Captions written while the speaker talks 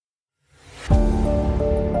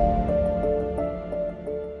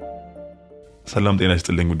ሰላም ጤና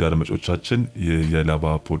ይስጥልኝ ውድ አድማጮቻችን የላባ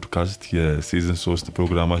ፖድካስት የሲዝን 3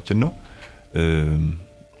 ፕሮግራማችን ነው።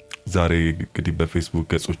 ዛሬ እንግዲህ በፌስቡክ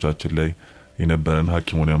ገጾቻችን ላይ የነበረን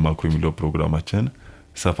ሐኪሙን ያማክሩ የሚለው ፕሮግራማችን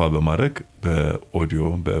ሰፋ በማድረግ በኦዲዮ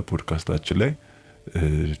በፖድካስታችን ላይ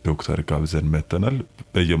ዶክተር ጋብዘን መተናል።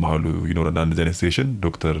 በየመሃሉ ይኖረናል እንደዚህ አይነት ሴሽን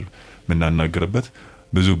ዶክተር ምናናገርበት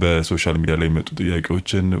ብዙ በሶሻል ሚዲያ ላይ መጡ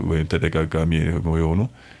ጥያቄዎችን ወይም ተደጋጋሚ የሆኑ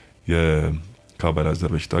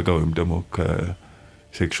የካባላዘር በሽታ ጋር ወይም ደግሞ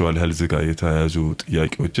ከሴክሹዋል ሄልዝ ጋር የተያያዙ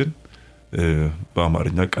ጥያቄዎችን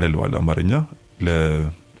በአማርኛ ቀለል ባለ አማርኛ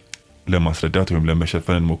ለማስረዳት ወይም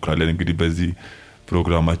ለመሸፈን እንሞክራለን። እንግዲህ በዚህ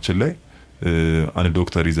ፕሮግራማችን ላይ አንድ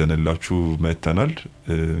ዶክተር ይዘንላችሁ መተናል።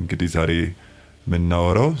 እንግዲህ ዛሬ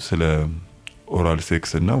ምናወራው ስለ ኦራል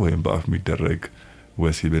ሴክስ እና ወይም በአፍ የሚደረግ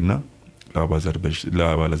ወሲብና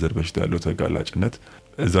ለአባላዘር በሽታ ያለው ተጋላጭነት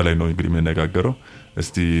እዛ ላይ ነው እንግዲህ የምንነጋገረው።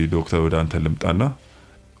 እስቲ ዶክተር ወደ አንተ ልምጣና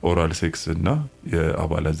ኦራል ሴክስ እና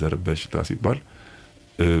የአባላዘር በሽታ ሲባል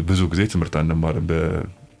ብዙ ጊዜ ትምህርት አንማርም።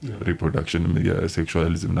 በሪፕሮዳክሽን የሴክሹዋል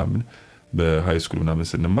ሄልዝ ምናምን በሃይ ስኩል ምናምን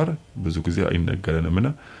ስንማር ብዙ ጊዜ አይነገረንምና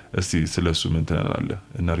እስቲ ስለሱ ምን ትላለህ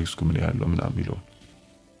እና ሪስኩ ምን ያህል ነው ምናምን የሚለው?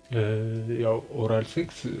 ያው ኦራል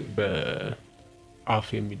ሴክስ በአፍ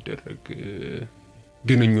የሚደረግ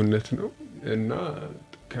ግንኙነት ነው እና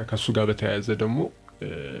ከሱ ጋር በተያያዘ ደግሞ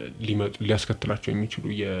ሊያስከትላቸው የሚችሉ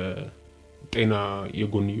የጤና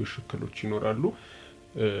የጎንዮሽ እክሎች ይኖራሉ።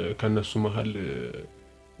 ከነሱ መሃል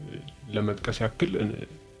ለመጥቀስ ያክል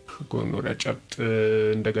ጎኖሪያ ጨብጥ፣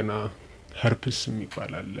 እንደገና ሄርፕስ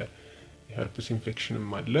የሚባል አለ። የሄርፕስ ኢንፌክሽንም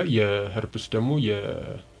አለ። የሄርፕስ ደግሞ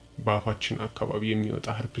በአፋችን አካባቢ የሚወጣ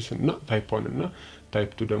ሄርፕስ እና ታይፕ 1 እና ታይፕ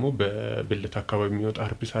 2 ደግሞ በብልት አካባቢ የሚወጣ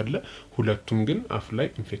ሄርፕስ አለ። ሁለቱም ግን አፍ ላይ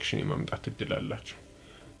ኢንፌክሽን የማምጣት እድል አላቸው።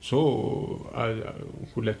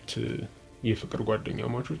 ሁለት የፍቅር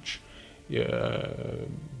ጓደኛማቾች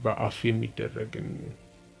በአፍ የሚደረግን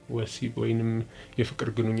ወሲብ ወይንም የፍቅር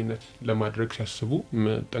ግንኙነት ለማድረግ ሲያስቡ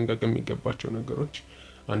መጠንቀቅ የሚገባቸው ነገሮች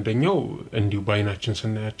አንደኛው እንዲሁ በአይናችን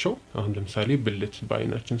ስናያቸው፣ አሁን ለምሳሌ ብልት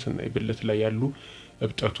በአይናችን ስናይ ብልት ላይ ያሉ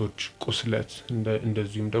እብጠቶች፣ ቁስለት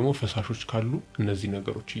እንደዚሁም ደግሞ ፈሳሾች ካሉ እነዚህ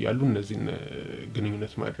ነገሮች እያሉ እነዚህን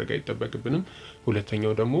ግንኙነት ማድረግ አይጠበቅብንም።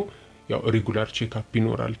 ሁለተኛው ደግሞ ያው ሬጉላር ቼክአፕ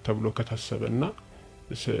ይኖራል ተብሎ ከታሰበና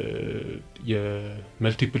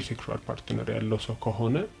የመልቲፕል ሴክሹዋል ፓርትነር ያለው ሰው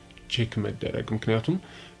ከሆነ ቼክ መደረግ። ምክንያቱም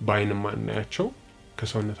በአይን ማናያቸው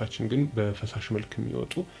ከሰውነታችን ግን በፈሳሽ መልክ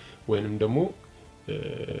የሚወጡ ወይንም ደግሞ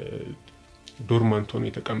ዶርማንት ሆነው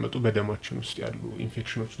የተቀመጡ በደማችን ውስጥ ያሉ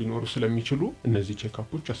ኢንፌክሽኖች ሊኖሩ ስለሚችሉ እነዚህ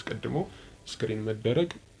ቼክአፖች አስቀድመው ስክሪን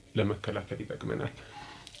መደረግ ለመከላከል ይጠቅመናል።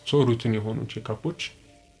 ሩቲን የሆኑ ቼክአፖች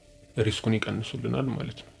ሪስኩን ይቀንሱልናል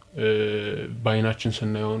ማለት ነው። በአይናችን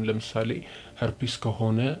ስናየው ለምሳሌ ሄርፒስ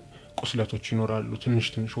ከሆነ ቁስለቶች ይኖራሉ፣ ትንሽ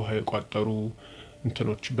ውሃ የቋጠሩ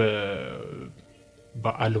እንትኖች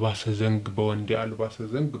በአልባሰ ዘንግ በወንድ አልባሰ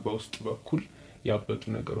ዘንግ በውስጥ በኩል ያበጡ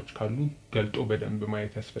ነገሮች ካሉ ገልጦ በደንብ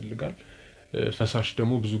ማየት ያስፈልጋል። ፈሳሽ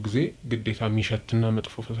ደግሞ ብዙ ጊዜ ግዴታ የሚሸትና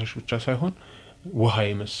መጥፎ ፈሳሽ ብቻ ሳይሆን ውሃ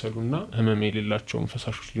የመሰሉና ህመም የሌላቸውን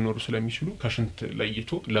ፈሳሾች ሊኖሩ ስለሚችሉ ከሽንት ለይቶ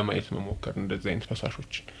ለማየት መሞከር እንደዚህ አይነት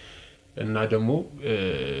ፈሳሾችን እና ደግሞ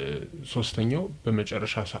ሶስተኛው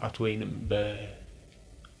በመጨረሻ ሰዓት ወይንም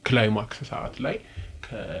በክላይማክስ ሰዓት ላይ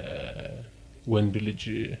ከወንድ ልጅ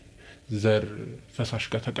ዘር ፈሳሽ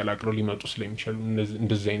ጋር ተቀላቅለው ሊመጡ ስለሚችሉ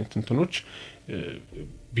እንደዚህ አይነት እንትኖች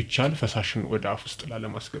ቢቻል ፈሳሽን ወደ አፍ ውስጥ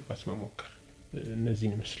ላለማስገባት መሞከር።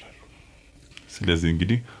 እነዚህን ይመስላሉ። ስለዚህ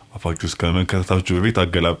እንግዲህ አፋችሁ ውስጥ ከመንከራታችሁ በፊት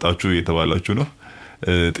አገላብጣችሁ የተባላችሁ ነው።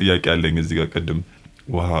 ጥያቄ አለኝ እዚህ ጋር ቀደም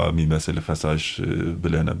ውሃ የሚመስል ፈሳሽ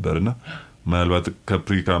ብለህ ነበርና ምናልባት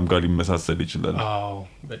ከፕሪካም ጋር ሊመሳሰል ይችላል።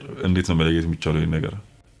 እንዴት ነው መለየት የሚቻለው ይሄን ነገር?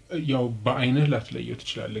 ያው በአይንህ ላትለየው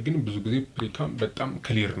ትችላለህ፣ ግን ብዙ ጊዜ ፕሪካም በጣም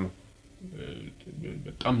ክሊር ነው፣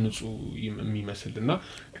 በጣም ንጹህ የሚመስልና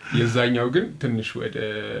የዛኛው ግን ትንሽ ወደ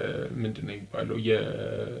ምንድነው የሚባለው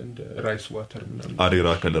እንደ ራይስ ዋተር ምናምን አሬራ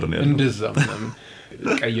ከለር ነው ያለው እንደዛ ምናምን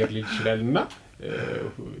ቀየር ሊል ይችላልና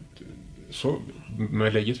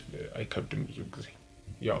መለየት አይከብድም ብዙ ጊዜ።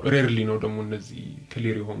 ያው ሬርሊ ነው ደግሞ እነዚህ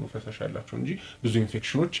ክሊር የሆኑ ፈሳሽ ያላቸው እንጂ ብዙ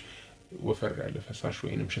ኢንፌክሽኖች ወፈር ያለ ፈሳሽ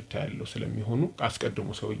ወይንም ሽታ ያለው ስለሚሆኑ አስቀድሞ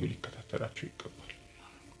ሰውየው ሊከታተላቸው ይገባል።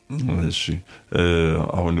 እሺ፣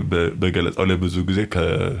 አሁን በገለጻው ላይ ብዙ ጊዜ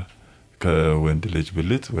ከወንድ ልጅ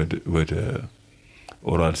ብልት ወደ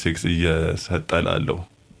ኦራል ሴክስ እየሰጠላለው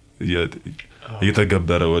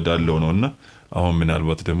እየተገበረ ወዳለው ነውና አሁን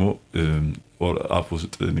ምናልባት ደግሞ አፍ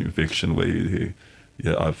ውስጥ ኢንፌክሽን ወይ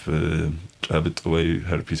የአፍ ጨብጥ ወይ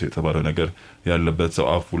ሄርፒስ የተባለው ነገር ያለበት ሰው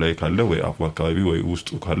አፉ ላይ ካለ ወይ አፉ አካባቢ ወይ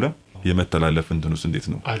ውስጡ ካለ የመተላለፍ እንትኑስ እንዴት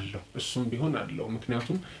ነው? አለው እሱም ቢሆን አለው።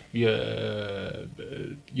 ምክንያቱም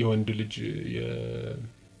የወንድ ልጅ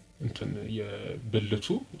እንትን የብልቱ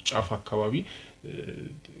ጫፍ አካባቢ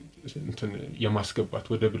እንትን የማስገባት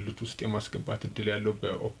ወደ ብልቱ ውስጥ የማስገባት እድል ያለው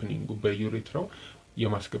በኦፕኒንጉ በዩሬትራው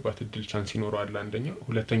የማስገባት እድል ቻንስ ይኖረዋል አንደኛ።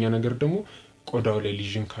 ሁለተኛ ነገር ደግሞ ቆዳው ላይ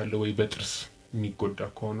ሊዥን ካለ ወይ በጥርስ የሚጎዳ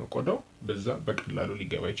ከሆነ ቆዳው በዛ በቀላሉ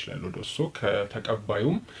ሊገባ ይችላል ወደ እሱ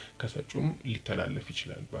ከተቀባዩም ከሰጪውም ሊተላለፍ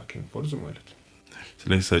ይችላል ባክ ኤንድ ፎርዝ ማለት ነው።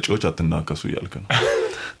 ስለዚህ ሰጪዎች አትናከሱ እያልክ ነው።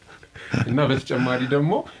 እና በተጨማሪ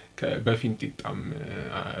ደግሞ በፊንጢጣም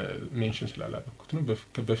ሜንሽን ስላላደረኩት ነው።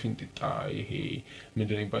 በፊንጢጣ ይሄ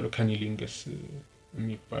ምንድን ነው የሚባለው ካኒሊንገስ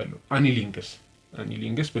የሚባለው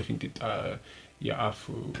አኒሊንገስ በፊንጢጣ የአፍ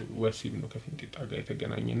ወሲብ ነው ከፊንጢጣ ጋር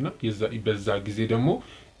የተገናኘና በዛ ጊዜ ደግሞ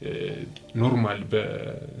ኖርማል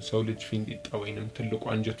በሰው ልጅ ፊንጢጣ ወይንም ትልቁ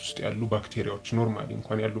አንጀት ውስጥ ያሉ ባክቴሪያዎች ኖርማሊ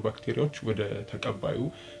እንኳን ያሉ ባክቴሪያዎች ወደ ተቀባዩ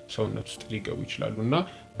ሰውነት ውስጥ ሊገቡ ይችላሉ እና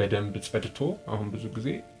በደንብ ጸድቶ አሁን ብዙ ጊዜ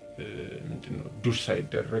ምንድነው ዱሽ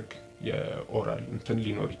ሳይደረግ የኦራል እንትን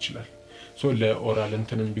ሊኖር ይችላል። ሶ ለኦራል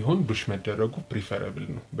እንትንም ቢሆን ዱሽ መደረጉ ፕሪፈረብል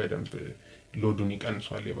ነው። በደንብ ሎዱን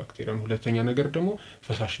ይቀንሷል የባክቴሪያን። ሁለተኛ ነገር ደግሞ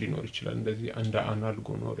ፈሳሽ ሊኖር ይችላል። እንደዚህ እንደ አናል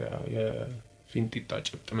ጎኖሪያ የፊንጢጣ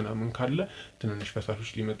ጭብጥ ምናምን ካለ ትንንሽ ፈሳሾች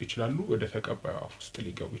ሊመጡ ይችላሉ፣ ወደ ተቀባዩ አፍ ውስጥ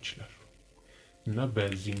ሊገቡ ይችላሉ እና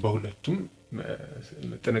በዚህም በሁለቱም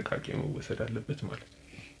ጥንቃቄ መወሰድ አለበት ማለት ነው።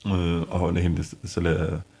 አሁን ይሄን ስለ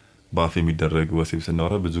ባፍ የሚደረግ ወሲብ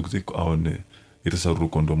ስናወራ ብዙ ጊዜ አሁን የተሰሩ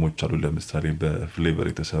ኮንዶሞች አሉ። ለምሳሌ በፍሌቨር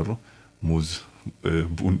የተሰሩ ሙዝ፣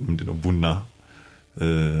 ምንድነው ቡና፣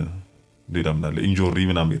 ሌላ ምን አለ ኢንጆሪ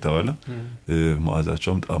ምናምን የተባለ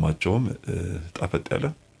መዓዛቸውም ጣዕማቸውም ጣፈጥ ያለ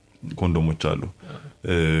ኮንዶሞች አሉ።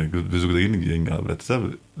 ብዙ ጊዜ ግን የኛ ህብረተሰብ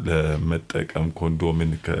ለመጠቀም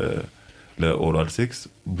ኮንዶምን ለኦራል ሴክስ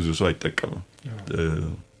ብዙ ሰው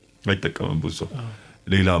አይጠቀምም ብዙ ሰው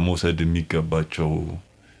ሌላ መውሰድ የሚገባቸው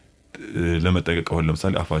ለመጠቀም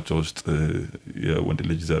ለምሳሌ አፋቸው ውስጥ የወንድ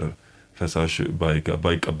ልጅ ዘር ፈሳሽ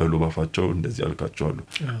ባይቀበሉ ባፋቸው እንደዚህ አልካቸዋሉ።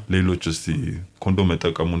 ሌሎች እስቲ ኮንዶም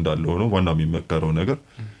መጠቀሙ እንዳለ ሆኖ ዋናው የሚመከረው ነገር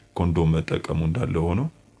ኮንዶም መጠቀሙ እንዳለ ሆኖ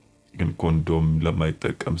ግን ኮንዶም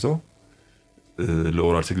ለማይጠቀም ሰው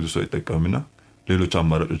ለኦራል ሴክስ ሰው አይጠቀምና ሌሎች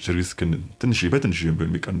አማራጮች ሪስክን ትንሽ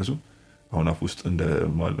የሚቀንሱ አሁን አፍ ውስጥ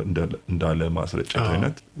እንዳለ ማስረጨት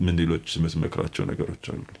አይነት ምን ሌሎች መስመክራቸው ነገሮች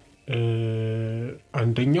አሉ?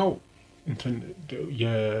 አንደኛው እንትን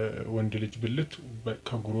የወንድ ልጅ ብልት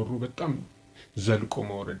ከጉሮሮ በጣም ዘልቆ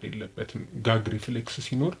መውረድ የለበትም። ጋግ ሪፍሌክስ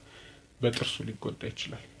ሲኖር በጥርሱ ሊጎዳ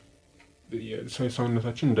ይችላል።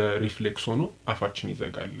 ሰውነታችን እንደ ሪፍሌክስ ሆኖ አፋችን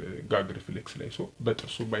ይዘጋል ጋግ ሪፍሌክስ ላይ ሰው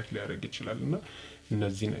በጥርሱ ባይት ሊያደርግ ይችላልና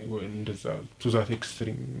እነዚህ እንደዛ ቱዛት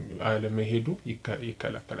ኤክስትሪም አለመሄዱ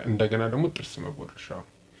ይከላከላል። እንደገና ደግሞ ጥርስ መቦረሻው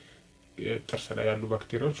ጥርስ ላይ ያሉ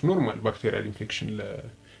ባክቴሪያዎች ኖርማል ባክቴሪያል ኢንፌክሽን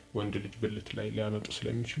ለወንድ ልጅ ብልት ላይ ሊያመጡ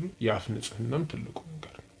ስለሚችሉ የአፍ ንጽህናም ትልቁ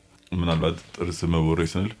ነገር ነው። ምናልባት ጥርስ መቦረሽ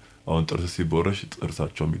ስንል አሁን ጥርስ ሲቦረሽ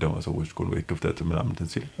ጥርሳቸው የሚደማ ሰዎች ኮል ወይ ክፍተት ምናምን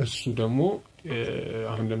ተንሲል እሱ ደግሞ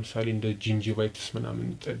አሁን ለምሳሌ እንደ ጂንጂቫይቲስ ምናምን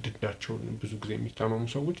ድዳቸው ብዙ ጊዜ የሚታመሙ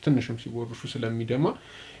ሰዎች ትንሽም ሲቦርሹ ስለሚደማ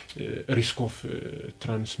ሪስክ ኦፍ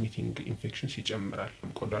ትራንስሚቲንግ ኢንፌክሽንስ ይጨምራል።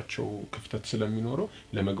 ቆዳቸው ክፍተት ስለሚኖረው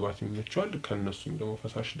ለመግባት ይመቻል። ከነሱም ደግሞ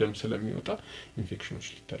ፈሳሽ ደም ስለሚወጣ ኢንፌክሽኖች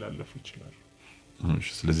ሊተላለፉ ይችላሉ።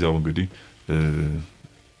 ስለዚህ አሁን እንግዲህ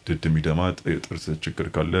ድድ የሚደማ ጥርስ ችግር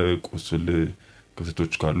ካለ ቁስል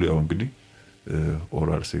ክፍተቶች ካሉ ያው እንግዲህ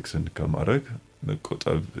ኦራል ሴክስን ከማድረግ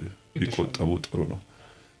ቢቆጠቡ ጥሩ ነው።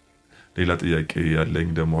 ሌላ ጥያቄ ያለኝ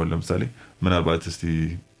ደግሞ አሁን ለምሳሌ ምናልባት እስቲ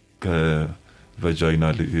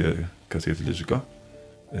ከቫጃይናል ከሴት ልጅ ጋር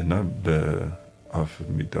እና በአፍ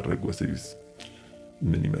የሚደረግ ወሲብ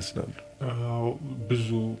ምን ይመስላል?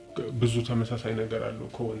 ብዙ ተመሳሳይ ነገር አለው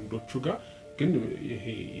ከወንዶቹ ጋር። ግን ይሄ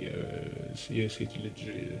የሴት ልጅ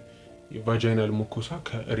የቫጃይናል ሙኮሳ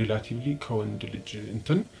ከሪላቲቭሊ ከወንድ ልጅ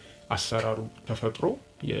እንትን አሰራሩ ተፈጥሮ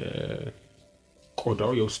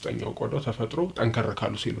የቆዳው የውስጠኛው ቆዳው ተፈጥሮ ጠንከር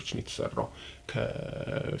ካሉ ሴሎች ነው የተሰራው።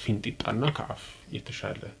 ከፊንጢጣና ከአፍ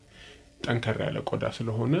የተሻለ ጠንከር ያለ ቆዳ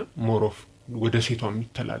ስለሆነ ሞሮፍ ወደ ሴቷ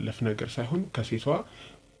የሚተላለፍ ነገር ሳይሆን ከሴቷ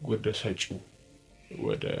ወደ ሰጪው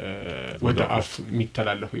ወደ አፍ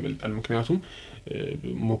የሚተላለፈው ይበልጣል። ምክንያቱም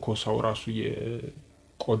ሙኮሳው ራሱ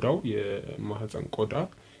የቆዳው የማህፀን ቆዳ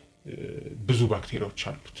ብዙ ባክቴሪያዎች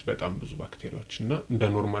አሉት፣ በጣም ብዙ ባክቴሪያዎች እና እንደ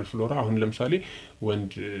ኖርማል ፍሎራ አሁን ለምሳሌ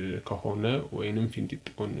ወንድ ከሆነ ወይንም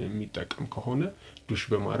ፊንጢጣውን የሚጠቀም ከሆነ ዱሽ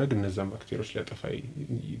በማድረግ እነዛን ባክቴሪያዎች ሊያጠፋ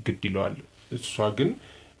ግድ ይለዋል። እሷ ግን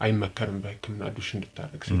አይመከርም በህክምና ዱሽ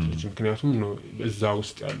እንድታረግ ሴት ልጅ። ምክንያቱም እዛ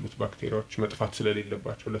ውስጥ ያሉት ባክቴሪያዎች መጥፋት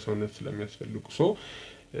ስለሌለባቸው ለሰውነት ስለሚያስፈልጉ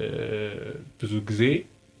ብዙ ጊዜ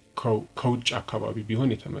ከውጭ አካባቢ ቢሆን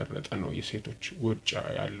የተመረጠ ነው። የሴቶች ውጭ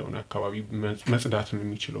ያለውን አካባቢ መጽዳት ነው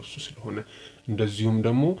የሚችለው እሱ ስለሆነ። እንደዚሁም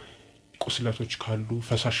ደግሞ ቁስለቶች ካሉ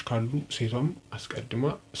ፈሳሽ ካሉ ሴቷም አስቀድማ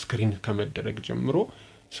ስክሪን ከመደረግ ጀምሮ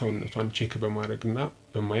ሰውነቷን ቼክ በማድረግና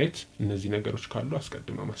በማየት እነዚህ ነገሮች ካሉ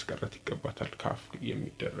አስቀድማ ማስቀረት ይገባታል ካፍ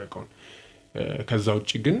የሚደረገውን። ከዛ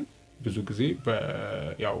ውጪ ግን ብዙ ጊዜ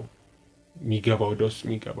ያው ሚገባ ወደ ውስጥ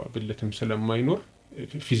ሚገባ ብልትም ስለማይኖር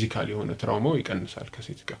ፊዚካሊ የሆነ ትራውማው ይቀንሳል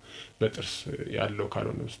ከሴት ጋር በጥርስ ያለው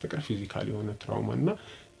ካልሆነ በስተቀር ፊዚካሊ የሆነ ትራውማና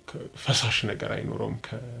ፈሳሽ ነገር አይኖርም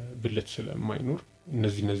ከብልት ስለማይኖር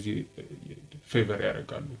እነዚህ ፌቨር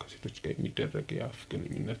ያደርጋሉ ከሴቶች ጋር የሚደረግ የአፍ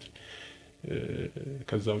ግንኙነት።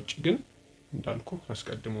 ከዛ ውጪ ግን እንዳልኩ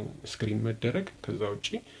አስቀድሞ ስክሪን መደረግ ከዛ ውጪ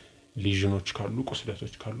ሊዥኖች ካሉ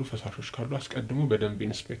ቁስለቶች ካሉ ፈሳሾች ካሉ አስቀድሞ በደንብ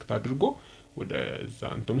ኢንስፔክት አድርጎ ወደ እዛ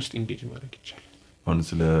እንትን ውስጥ ኢንጌጅ ማድረግ ይቻላል። አሁን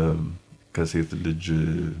ስለ ከሴት ልጅ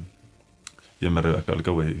የመረብ አካል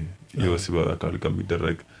ጋር ወይ የወሲብ አካል ጋር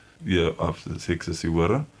የሚደረግ የአፍ ሴክስ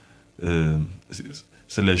ሲወራ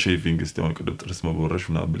ስለ ሼቪንግ እስቲሆን ቅድም ጥርስ መቦረሽ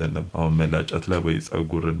ምናምን ብለን ነበር። አሁን መላጨት ላይ ወይ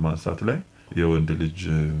ፀጉርን ማንሳት ላይ የወንድ ልጅ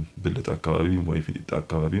ብልት አካባቢም ወይ ፊት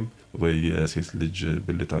አካባቢም ወይ የሴት ልጅ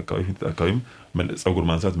ብልት አካባቢ ፊት አካባቢም ፀጉር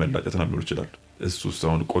ማንሳት መላጨት ነው ሊሆን ይችላል። እሱስ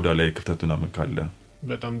አሁን ቆዳ ላይ ክፍተት ምናምን ካለ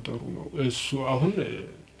በጣም ጥሩ ነው። እሱ አሁን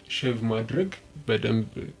ሼቭ ማድረግ በደንብ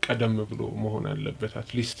ቀደም ብሎ መሆን አለበት።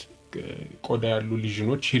 አትሊስት ቆዳ ያሉ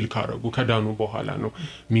ሊዥኖች ሂል ካረጉ ከዳኑ በኋላ ነው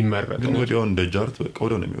የሚመረጠው። ግን ወዲያው እንደ ጃርት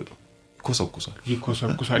ቆዳው ነው የሚወጣው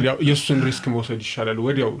ይኮሰኩሳል። ያው የሱን ሪስክ መውሰድ ይሻላል።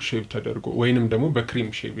 ወዲያው ሼቭ ተደርጎ ወይንም ደግሞ በክሪም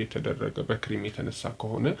ሼቭ የተደረገ በክሪም የተነሳ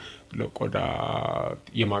ከሆነ ለቆዳ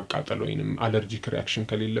የማቃጠል ወይንም አለርጂክ ሪአክሽን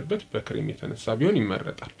ከሌለበት በክሪም የተነሳ ቢሆን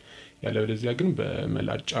ይመረጣል። ያለበለዚያ ግን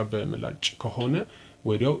በመላጭ ከሆነ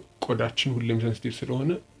ወዲያው ቆዳችን ሁሌም ሴንሲቲቭ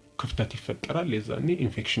ስለሆነ ክፍተት ይፈጠራል። የዛኔ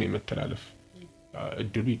ኢንፌክሽን የመተላለፍ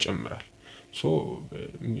እድሉ ይጨምራል።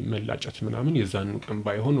 መላጨት ምናምን የዛኑ ቀን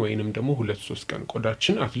ባይሆን ወይንም ደግሞ 2-3 ቀን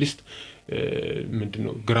ቆዳችን አትሊስት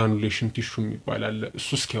ምንድነው ግራኑሌሽን ቲሹ የሚባል እሱ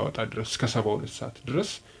እስኪያወጣ ድረስ እስከ 72 ሰዓት ድረስ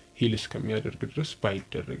ሂል እስከሚያደርግ ድረስ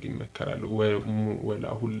ባይደረግ ይመከራል። ወላ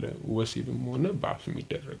ሁሉ ወሲብም ሆነ በአፍ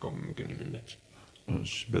የሚደረገው ግንኙነት።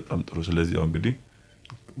 በጣም ጥሩ። ስለዚህ አሁን እንግዲህ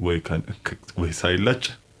ወይ ሳይላጭ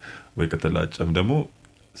ወይ ከተላጨም ደግሞ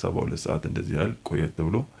 72 ሰዓት እንደዚህ ያህል ቆየት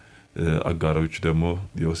ብሎ አጋሮች ደግሞ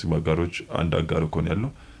የወሲብ አጋሮች አንድ አጋር ከሆነ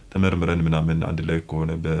ያለው ተመርምረን ምናምን አንድ ላይ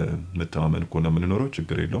ከሆነ በመተማመን ከሆነ የምንኖረው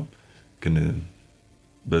ችግር የለውም። ግን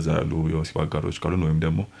በዛ ያሉ የወሲብ አጋሮች ካሉን ወይም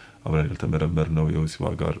ደግሞ አብረን ያልተመረመርነው የወሲብ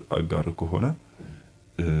አጋር ከሆነ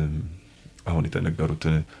አሁን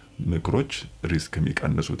የተነገሩትን ምክሮች ሪስክ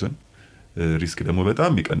የሚቀንሱትን ሪስክ ደግሞ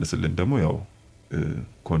በጣም የሚቀንስልን ደግሞ ያው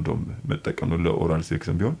ኮንዶም መጠቀም ነው። ለኦራል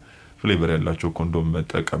ሴክስም ቢሆን ፍሌቨር ያላቸው ኮንዶም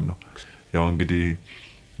መጠቀም ነው። ያው እንግዲህ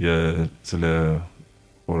ስለ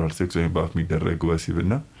ኦራል ሴክስ ወይም በአፍ የሚደረግ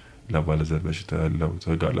ወሲብና ለባለዘር በሽታ ያለው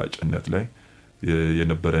ተጋላጭነት ላይ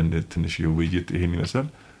የነበረን ትንሽ ውይይት ይሄን ይመስላል።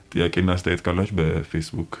 ጥያቄና አስተያየት ካላችሁ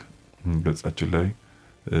በፌስቡክ ገጻችን ላይ፣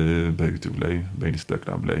 በዩቲዩብ ላይ፣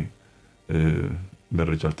 በኢንስታግራም ላይ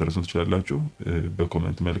መረጃ ልትደርሱን ትችላላችሁ።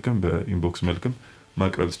 በኮሜንት መልክም በኢንቦክስ መልክም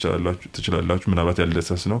ማቅረብ ትችላላችሁ። ምናልባት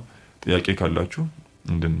ያልደረሰስ ነው ጥያቄ ካላችሁ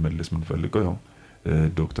እንድንመልስ የምንፈልገው ያው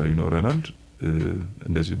ዶክተር ይኖረናል።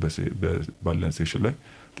 እንደዚህ ባለን ሴሽን ላይ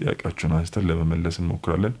ጥያቄያችሁን አንስተን ለመመለስ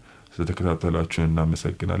እንሞክራለን። ስለተከታተላችሁን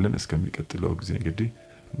እናመሰግናለን። እስከሚቀጥለው ጊዜ እንግዲህ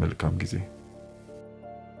መልካም ጊዜ